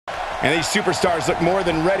And these superstars look more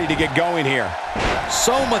than ready to get going here.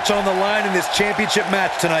 So much on the line in this championship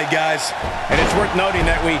match tonight, guys. And it's worth noting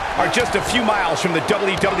that we are just a few miles from the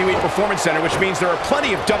WWE Performance Center, which means there are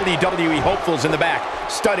plenty of WWE hopefuls in the back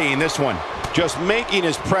studying this one. Just making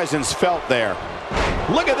his presence felt there.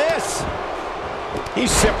 Look at this.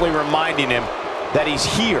 He's simply reminding him that he's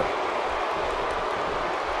here.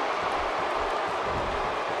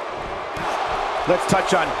 Let's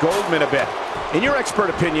touch on Goldman a bit. In your expert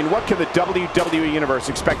opinion, what can the WWE Universe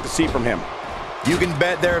expect to see from him? You can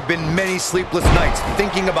bet there have been many sleepless nights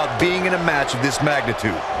thinking about being in a match of this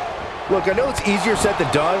magnitude. Look, I know it's easier said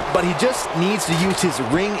than done, but he just needs to use his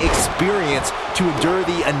ring experience to endure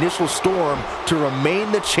the initial storm to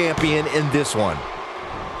remain the champion in this one.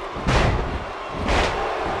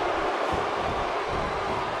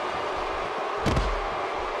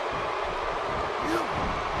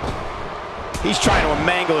 He's trying to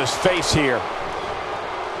mangle his face here.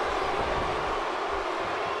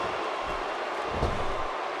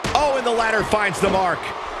 Oh, and the ladder finds the mark.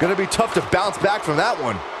 Gonna be tough to bounce back from that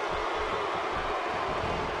one.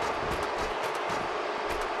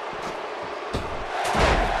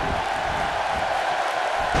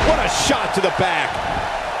 What a shot to the back.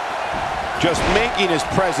 Just making his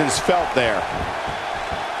presence felt there.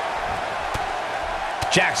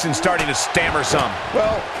 Jackson starting to stammer some.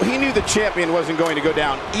 Well, he knew the champion wasn't going to go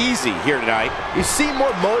down easy here tonight. He seemed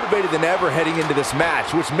more motivated than ever heading into this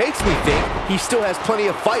match, which makes me think he still has plenty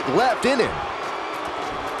of fight left in him.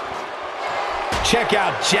 Check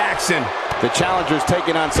out Jackson. The challenger's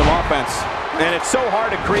taking on some offense. And it's so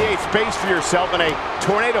hard to create space for yourself in a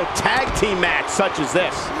tornado tag team match such as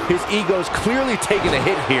this. His ego's clearly taking a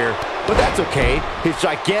hit here, but that's okay. His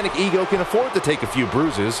gigantic ego can afford to take a few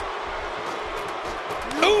bruises.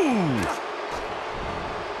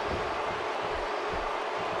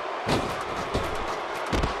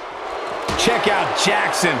 Check out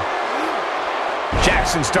Jackson.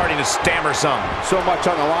 Jackson starting to stammer some. So much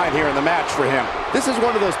on the line here in the match for him. This is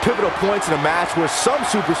one of those pivotal points in a match where some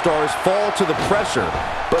superstars fall to the pressure,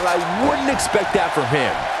 but I wouldn't expect that from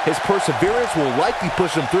him. His perseverance will likely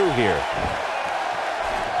push him through here.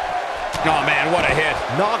 Oh man, what a hit.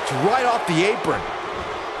 Knocked right off the apron.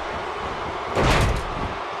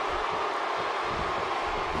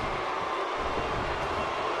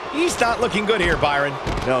 He's not looking good here, Byron.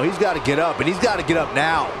 No, he's got to get up, and he's got to get up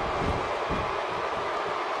now.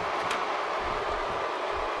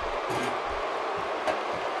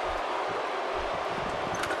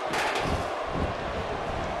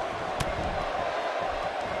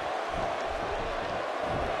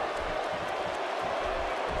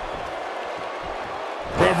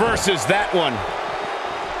 Reverses that one.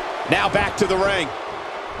 Now back to the ring.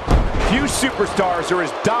 Few superstars are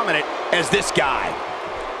as dominant as this guy.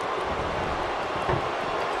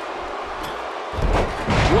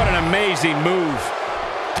 What an amazing move.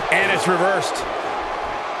 And it's reversed.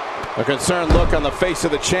 A concerned look on the face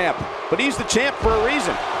of the champ. But he's the champ for a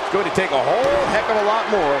reason. It's going to take a whole heck of a lot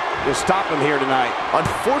more to stop him here tonight.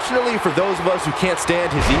 Unfortunately for those of us who can't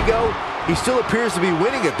stand his ego, he still appears to be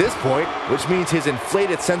winning at this point, which means his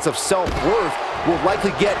inflated sense of self-worth will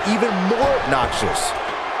likely get even more obnoxious.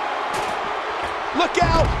 Look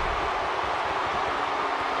out!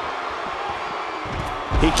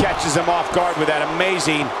 He catches him off guard with that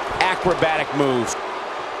amazing acrobatic move.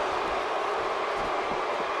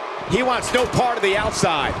 He wants no part of the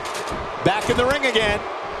outside. Back in the ring again.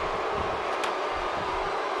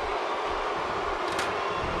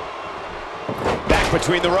 Back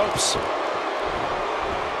between the ropes.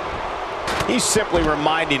 He's simply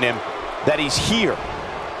reminding him that he's here.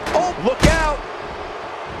 Oh, look out!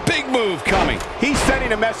 Big move coming. He's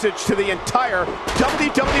sending a message to the entire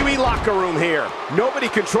WWE locker room here. Nobody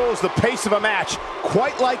controls the pace of a match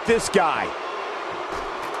quite like this guy.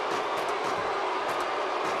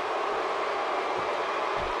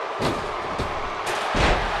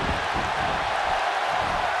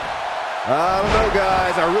 I don't know,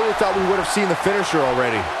 guys. I really thought we would have seen the finisher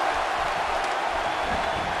already.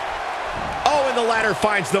 Oh, and the ladder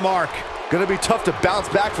finds the mark. Gonna be tough to bounce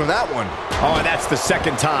back from that one. Oh, and that's the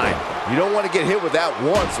second time. You don't want to get hit with that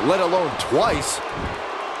once, let alone twice.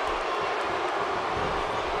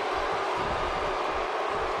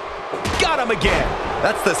 Got him again.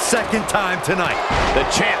 That's the second time tonight. The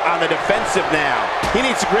champ on the defensive now. He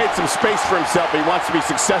needs to create some space for himself if he wants to be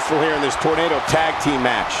successful here in this tornado tag team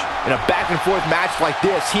match. In a back-and-forth match like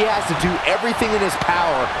this, he has to do everything in his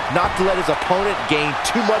power not to let his opponent gain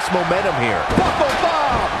too much momentum here. Buckle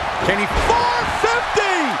bomb! Can he? 450!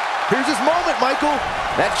 Here's his moment, Michael.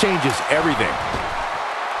 That changes everything.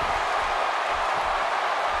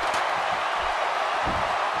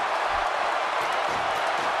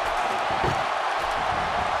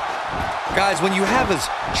 Guys, when you have as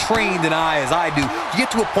trained an eye as I do, you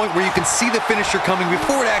get to a point where you can see the finisher coming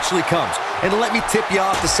before it actually comes. And let me tip you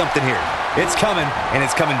off to something here. It's coming, and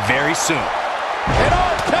it's coming very soon. And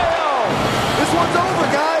RKO! This one's over,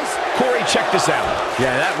 guys. Corey, check this out.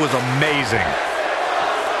 Yeah, that was amazing.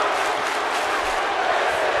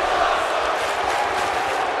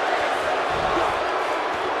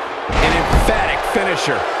 An emphatic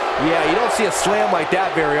finisher. Yeah, you don't see a slam like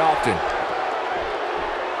that very often.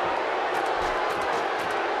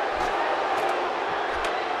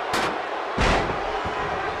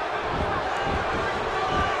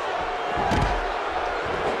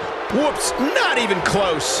 Whoops, not even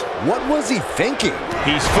close. What was he thinking?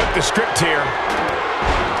 He's flipped the script here.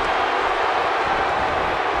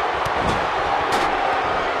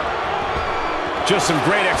 Just some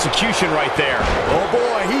great execution right there. Oh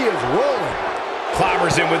boy, he is rolling.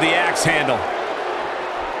 Clobbers him with the axe handle.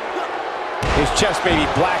 His chest may be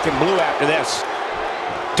black and blue after this.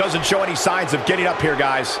 Doesn't show any signs of getting up here,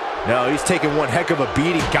 guys. No, he's taking one heck of a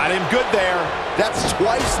beating. Got him good there. That's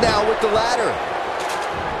twice now with the ladder.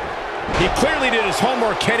 He clearly did his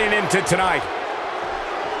homework heading into tonight.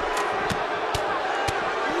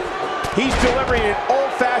 He's delivering an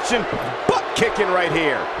old-fashioned butt-kicking right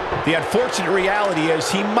here. The unfortunate reality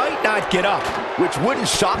is he might not get up. Which wouldn't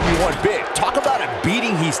shock me one bit. Talk about a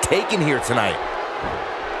beating he's taken here tonight.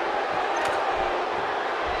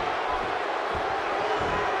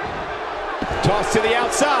 Toss to the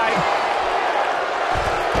outside.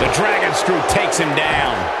 The Dragon Screw takes him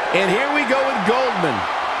down. And here we go with Goldman.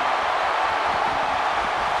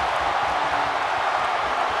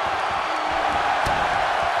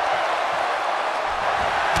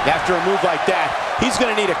 After a move like that, he's going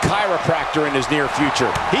to need a chiropractor in his near future.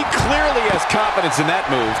 He clearly has confidence in that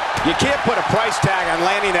move. You can't put a price tag on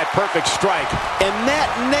landing that perfect strike, and that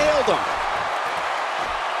nailed him.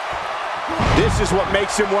 This is what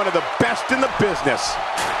makes him one of the best in the business.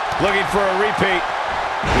 Looking for a repeat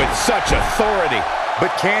with such authority. But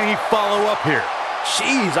can he follow up here?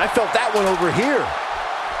 Jeez, I felt that one over here.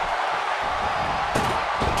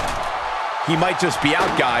 He might just be out,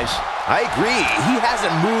 guys. I agree. He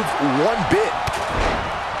hasn't moved one bit.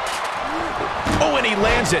 Oh, and he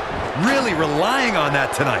lands it. Really relying on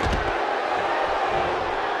that tonight.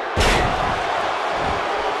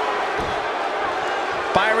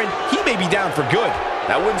 Byron, he may be down for good.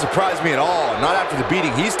 That wouldn't surprise me at all. Not after the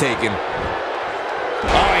beating he's taken.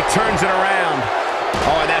 Oh, he turns it around.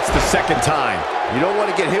 Oh, and that's the second time. You don't want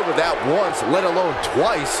to get hit with that once, let alone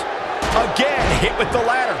twice. Again, hit with the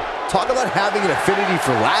ladder. Talk about having an affinity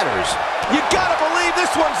for ladders. You gotta believe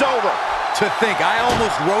this one's over. To think, I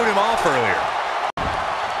almost wrote him off earlier.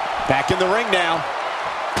 Back in the ring now.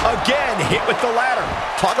 Again, hit with the ladder.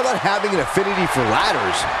 Talk about having an affinity for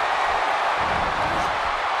ladders.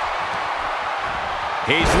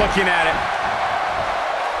 He's looking at it.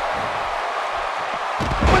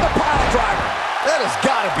 With a pile driver. That has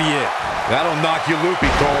got to be it. That'll knock you loopy,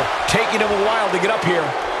 Cole. Taking him a while to get up here.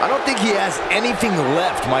 I don't think he has anything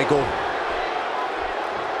left, Michael.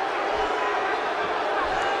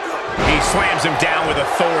 He slams him down with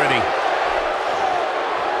authority.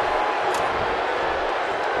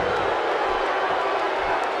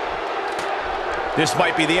 This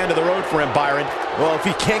might be the end of the road for him, Byron. Well, if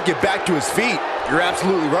he can't get back to his feet, you're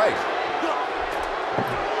absolutely right.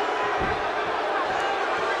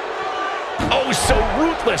 Oh, so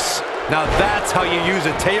ruthless. Now that's how you use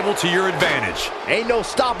a table to your advantage. Ain't no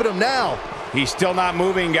stopping him now. He's still not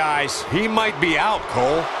moving, guys. He might be out,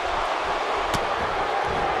 Cole.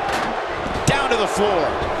 Down to the floor.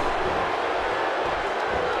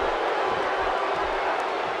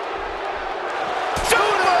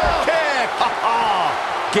 Super kick.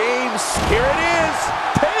 Games, here it is.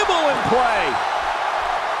 Table in play.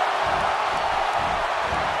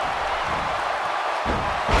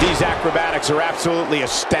 These acrobatics are absolutely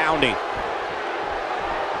astounding.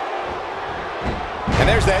 And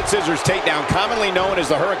there's the head scissors takedown, commonly known as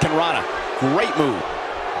the Hurricane Rana. Great move.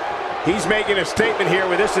 He's making a statement here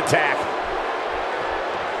with this attack.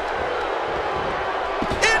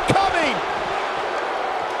 Incoming!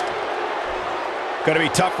 Gonna be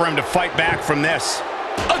tough for him to fight back from this.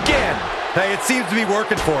 Again! Hey, it seems to be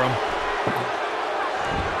working for him.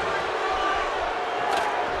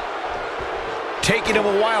 Taking him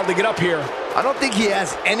a while to get up here. I don't think he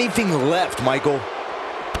has anything left, Michael.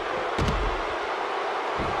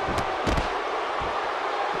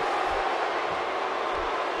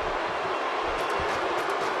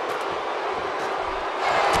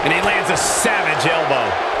 And he lands a savage elbow.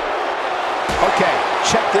 Okay,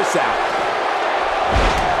 check this out.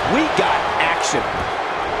 We got action.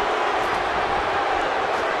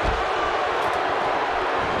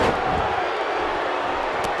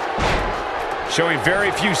 Showing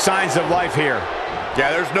very few signs of life here. Yeah,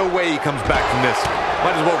 there's no way he comes back from this.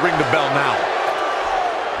 Might as well ring the bell now.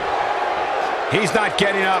 He's not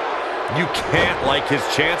getting up. You can't like his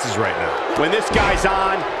chances right now. When this guy's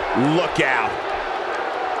on, look out.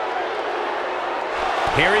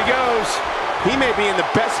 Here he goes. He may be in the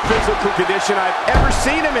best physical condition I've ever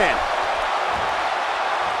seen him in.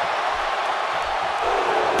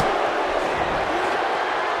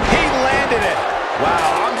 He landed it.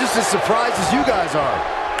 Wow, I'm just as surprised as you guys are.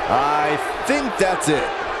 I think that's it.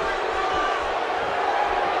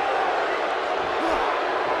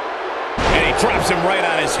 And he drops him right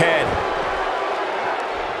on his head.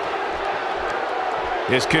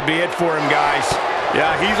 This could be it for him, guys.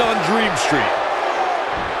 Yeah, he's on Dream Street.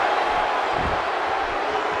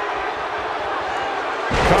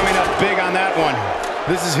 Coming up big on that one.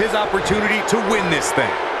 This is his opportunity to win this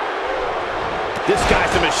thing. This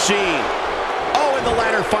guy's a machine. Oh, and the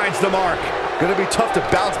ladder finds the mark. Gonna be tough to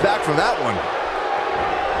bounce back from that one.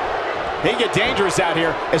 They get dangerous out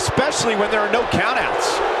here, especially when there are no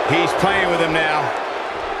countouts. He's playing with him now.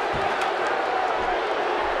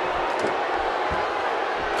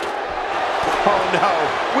 Oh no,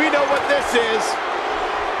 we know what this is.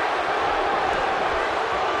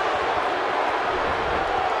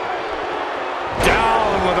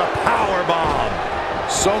 Down with a power bomb.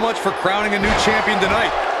 So much for crowning a new champion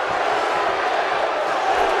tonight.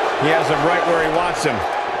 He has him right where he wants him.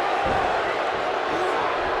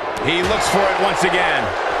 He looks for it once again.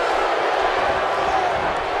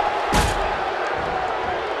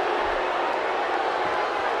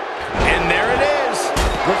 And there it is.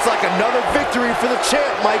 Looks like another victory for the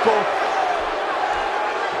champ, Michael.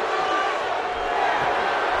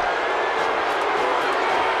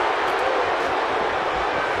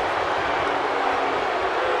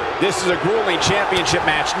 This is a grueling championship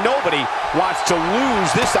match. Nobody wants to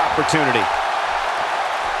lose this opportunity.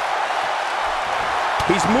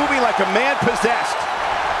 He's moving like a man possessed.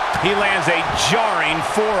 He lands a jarring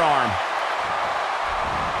forearm.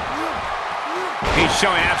 He's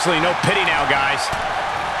showing absolutely no pity now, guys.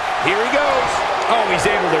 Here he goes. Oh, he's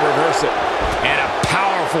able to reverse it. And a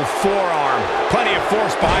powerful forearm. Plenty of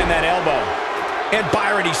force behind that elbow. And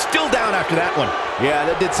Byron, he's still down after that one. Yeah,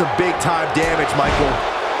 that did some big-time damage, Michael.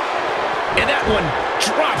 And that one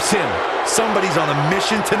drops him. Somebody's on a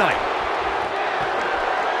mission tonight.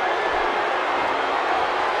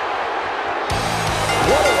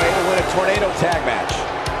 What a way to win a tornado tag match.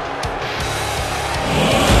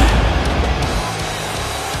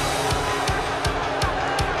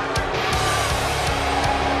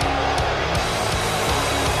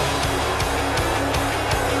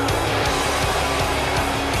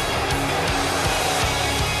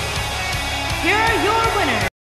 Here are your